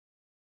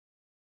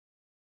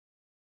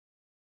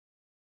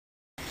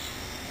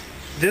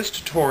This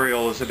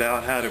tutorial is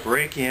about how to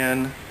break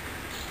in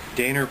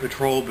Dehner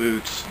Patrol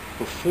Boots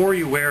before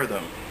you wear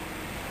them.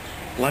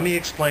 Let me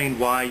explain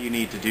why you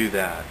need to do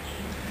that.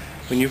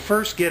 When you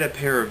first get a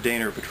pair of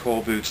Dehner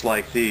Patrol Boots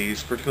like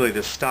these, particularly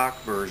the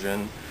stock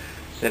version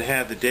that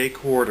have the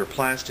day-cord or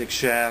plastic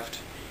shaft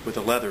with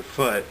a leather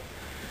foot,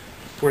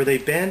 where they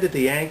bend at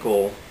the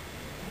ankle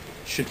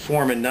should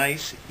form a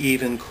nice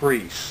even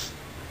crease.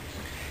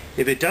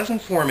 If it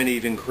doesn't form an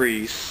even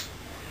crease,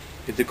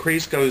 if the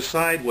crease goes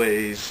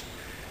sideways,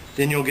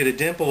 then you'll get a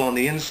dimple on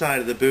the inside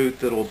of the boot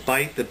that'll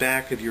bite the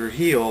back of your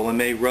heel and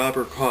may rub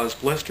or cause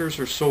blisters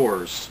or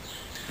sores.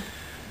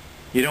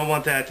 You don't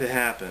want that to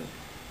happen.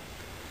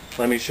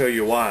 Let me show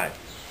you why.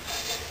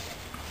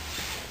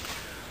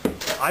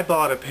 I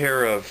bought a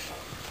pair of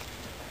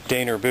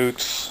Dehner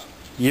boots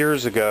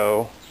years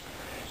ago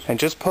and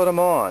just put them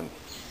on.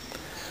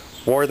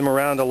 Wore them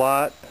around a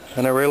lot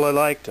and I really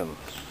liked them.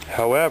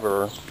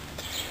 However,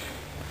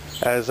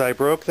 as I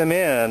broke them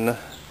in,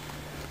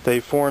 they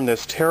formed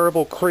this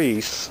terrible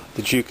crease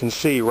that you can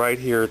see right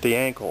here at the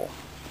ankle.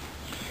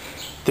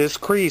 This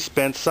crease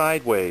bent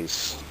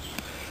sideways.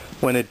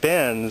 When it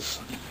bends,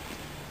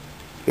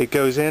 it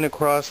goes in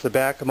across the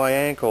back of my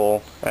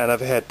ankle, and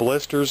I've had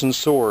blisters and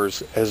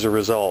sores as a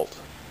result.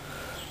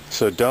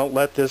 So don't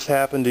let this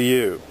happen to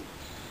you.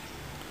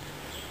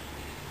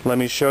 Let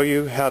me show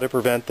you how to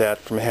prevent that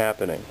from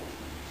happening.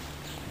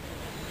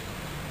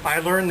 I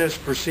learned this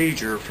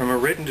procedure from a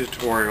written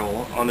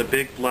tutorial on the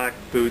Big Black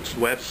Boots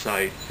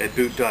website at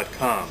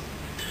boot.com,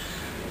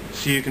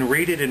 so you can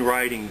read it in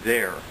writing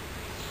there.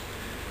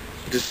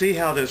 To see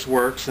how this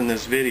works in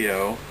this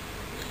video,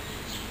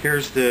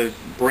 here's the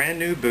brand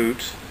new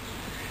boot.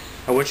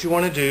 Now what you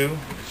want to do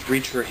is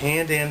reach your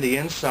hand in the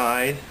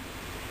inside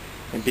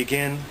and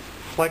begin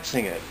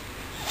flexing it,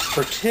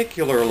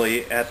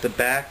 particularly at the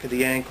back of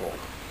the ankle.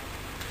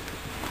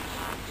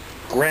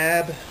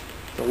 Grab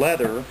the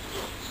leather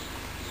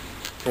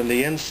from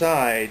the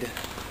inside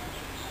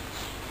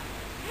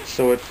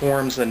so it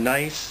forms a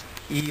nice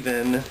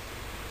even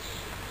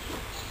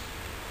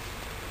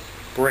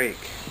break.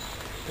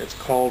 It's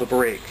called a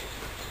break,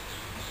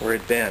 where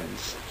it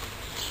bends.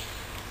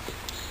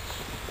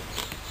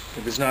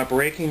 If it's not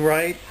breaking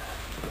right,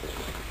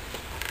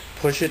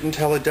 push it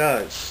until it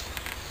does.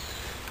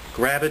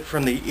 Grab it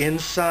from the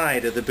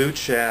inside of the boot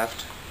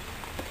shaft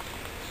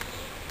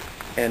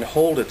and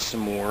hold it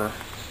some more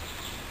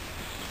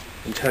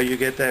until you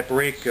get that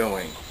break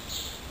going.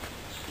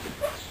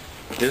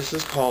 This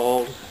is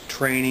called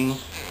training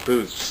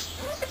boots.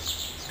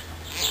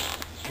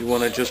 You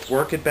want to just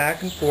work it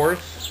back and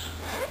forth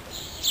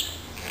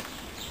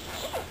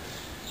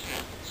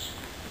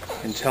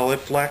until it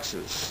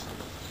flexes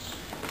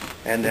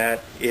and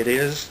that it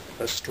is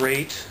a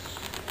straight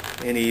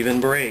and even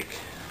break.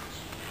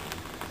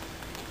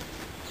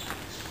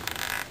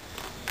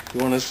 You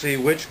want to see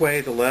which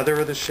way the leather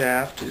of the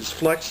shaft is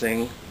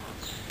flexing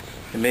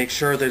and make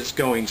sure that it's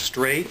going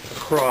straight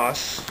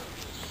across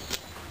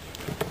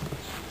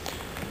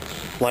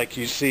like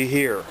you see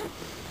here.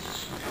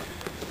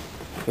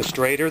 The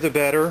straighter the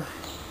better,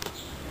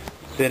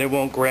 then it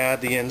won't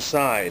grab the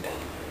inside.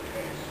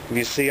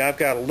 You see I've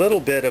got a little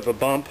bit of a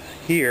bump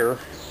here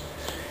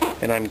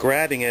and I'm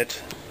grabbing it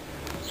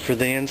for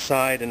the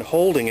inside and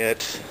holding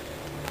it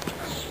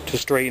to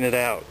straighten it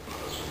out.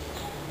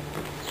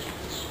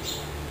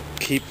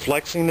 Keep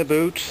flexing the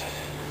boot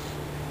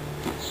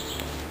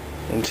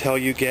until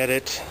you get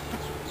it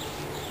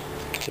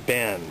to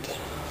bend.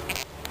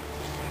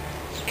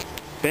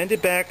 Bend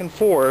it back and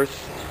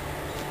forth.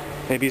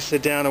 Maybe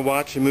sit down and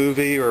watch a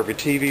movie or a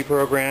TV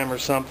program or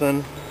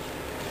something,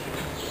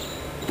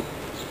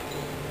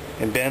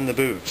 and bend the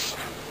boots.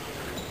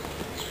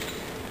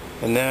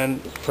 And then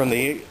from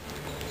the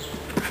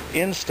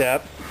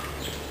instep,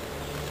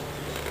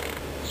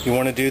 you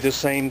want to do the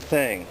same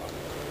thing.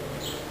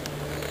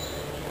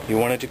 You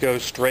want it to go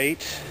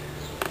straight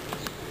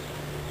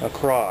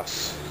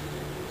across.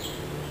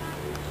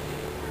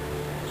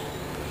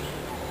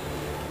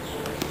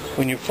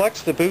 When you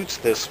flex the boots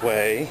this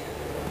way,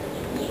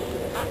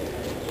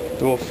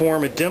 it will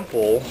form a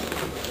dimple.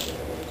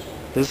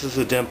 This is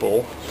a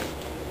dimple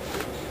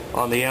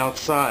on the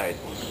outside.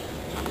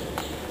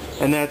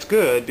 And that's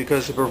good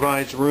because it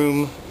provides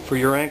room for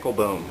your ankle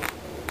bone.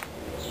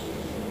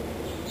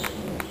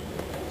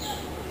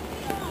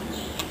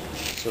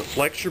 So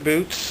flex your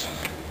boots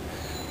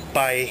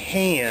by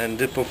hand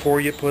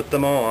before you put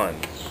them on.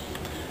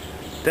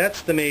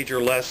 That's the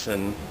major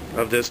lesson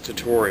of this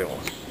tutorial.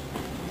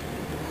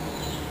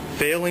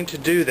 Failing to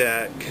do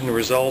that can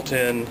result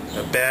in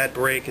a bad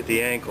break at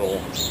the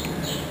ankle.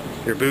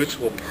 Your boots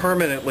will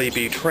permanently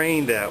be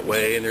trained that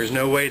way and there's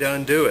no way to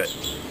undo it.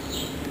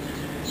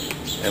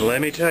 And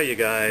let me tell you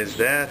guys,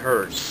 that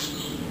hurts.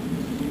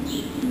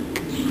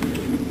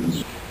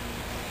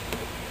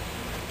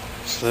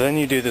 So then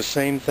you do the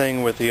same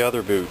thing with the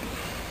other boot.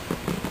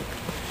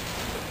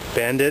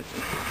 Bend it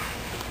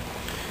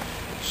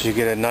so you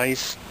get a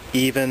nice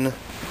even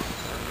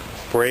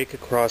break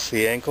across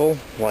the ankle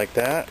like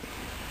that.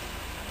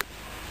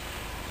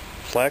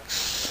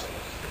 Flex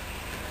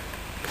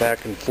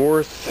back and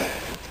forth.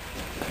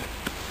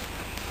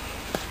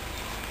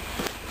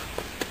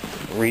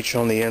 Reach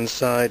on the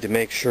inside to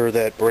make sure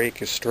that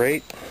brake is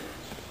straight.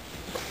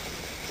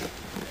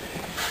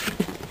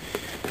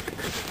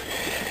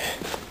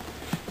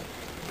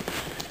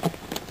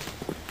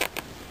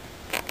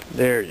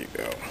 There you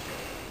go.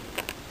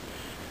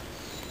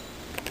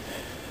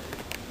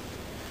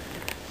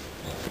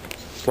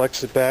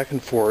 Flex it back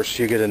and forth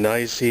so you get a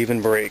nice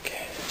even brake.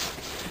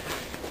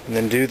 And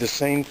then do the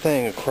same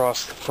thing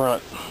across the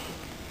front.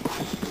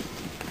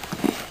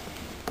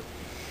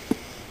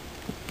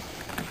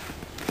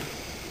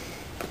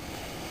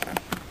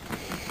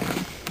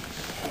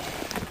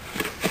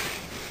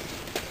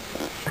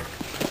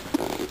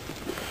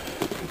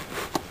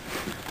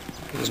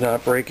 If it's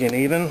not braking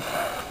even,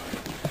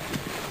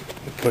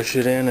 you push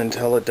it in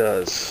until it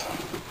does.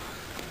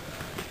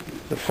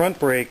 The front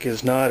brake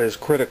is not as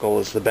critical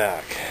as the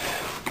back.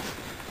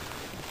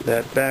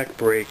 That back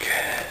brake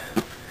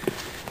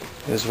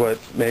is what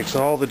makes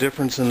all the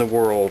difference in the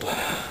world.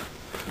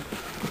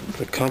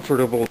 The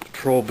comfortable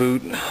patrol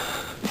boot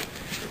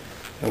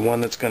and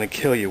one that's going to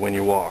kill you when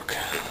you walk.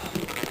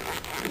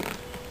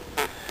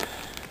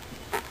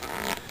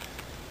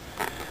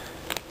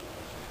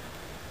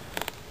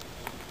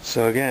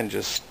 So again,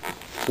 just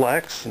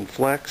flex and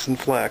flex and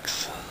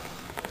flex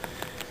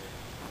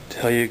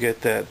till you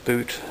get that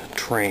boot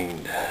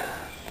trained.